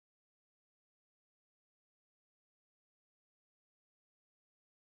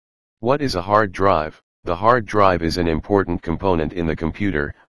What is a hard drive? The hard drive is an important component in the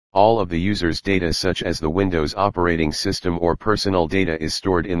computer. All of the user's data such as the Windows operating system or personal data is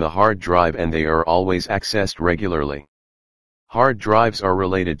stored in the hard drive and they are always accessed regularly. Hard drives are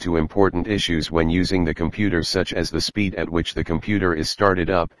related to important issues when using the computer such as the speed at which the computer is started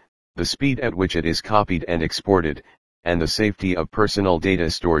up, the speed at which it is copied and exported, and the safety of personal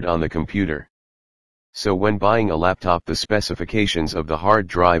data stored on the computer. So when buying a laptop, the specifications of the hard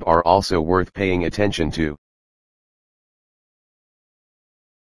drive are also worth paying attention to.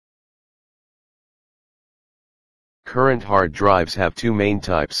 Current hard drives have two main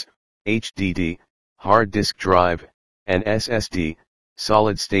types, HDD, hard disk drive, and SSD,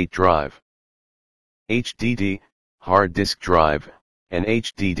 solid-state drive. HDD, hard disk drive, an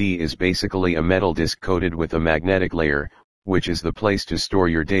HDD is basically a metal disk coated with a magnetic layer, which is the place to store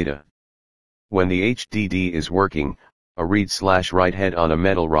your data. When the HDD is working, a read/write head on a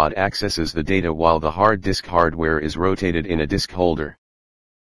metal rod accesses the data while the hard disk hardware is rotated in a disk holder.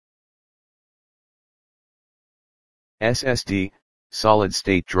 SSD,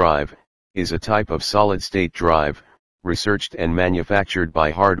 solid-state drive, is a type of solid-state drive, researched and manufactured by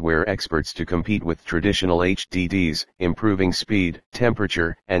hardware experts to compete with traditional HDDs, improving speed,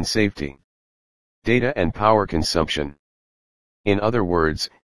 temperature, and safety, data and power consumption. In other words,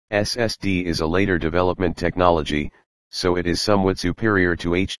 SSD is a later development technology, so it is somewhat superior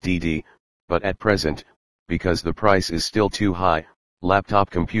to HDD, but at present, because the price is still too high, laptop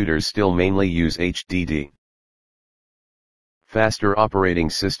computers still mainly use HDD. Faster operating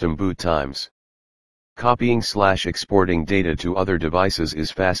system boot times. Copying/exporting data to other devices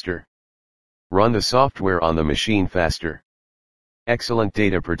is faster. Run the software on the machine faster. Excellent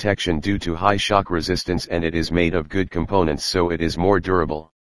data protection due to high shock resistance, and it is made of good components so it is more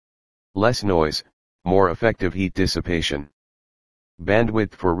durable. Less noise, more effective heat dissipation.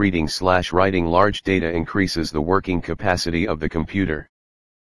 Bandwidth for reading/writing large data increases the working capacity of the computer.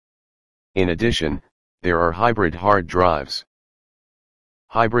 In addition, there are hybrid hard drives.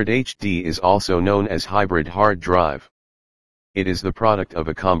 Hybrid HD is also known as hybrid hard drive. It is the product of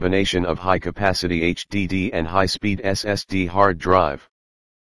a combination of high-capacity HDD and high-speed SSD hard drive.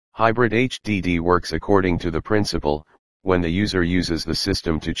 Hybrid HDD works according to the principle, when the user uses the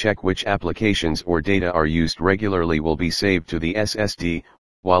system to check which applications or data are used regularly will be saved to the SSD,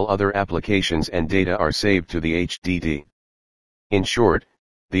 while other applications and data are saved to the HDD. In short,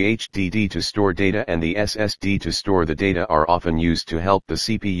 the HDD to store data and the SSD to store the data are often used to help the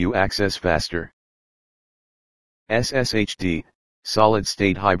CPU access faster. SSHD,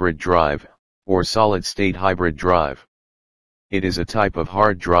 solid-state hybrid drive, or solid-state hybrid drive. It is a type of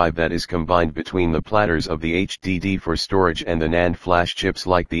hard drive that is combined between the platters of the HDD for storage and the NAND flash chips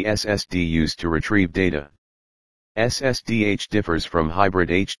like the SSD used to retrieve data. SSDH differs from hybrid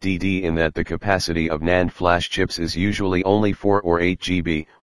HDD in that the capacity of NAND flash chips is usually only 4 or 8 GB,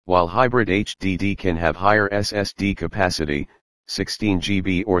 while hybrid HDD can have higher SSD capacity, 16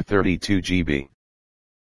 GB or 32 GB.